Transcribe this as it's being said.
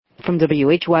From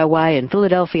WHYY in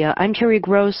Philadelphia, I'm Terry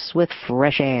Gross with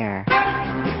Fresh Air.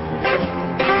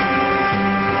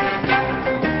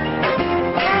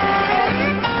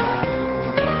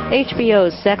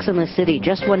 HBO's Sex and the City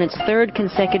just won its third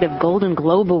consecutive Golden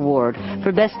Globe Award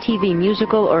for Best TV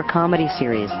Musical or Comedy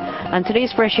Series. On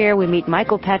today's Fresh Air, we meet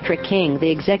Michael Patrick King,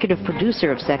 the executive producer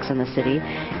of Sex and the City.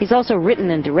 He's also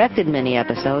written and directed many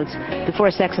episodes. Before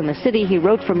Sex and the City, he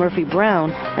wrote for Murphy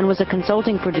Brown and was a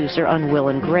consulting producer on Will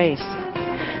and Grace.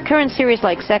 Current series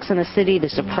like Sex and the City, The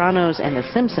Sopranos, and The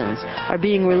Simpsons are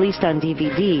being released on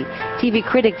DVD. TV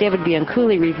critic David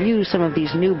Bianculli reviews some of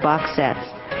these new box sets.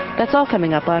 That's all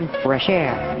coming up on Fresh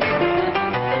Air.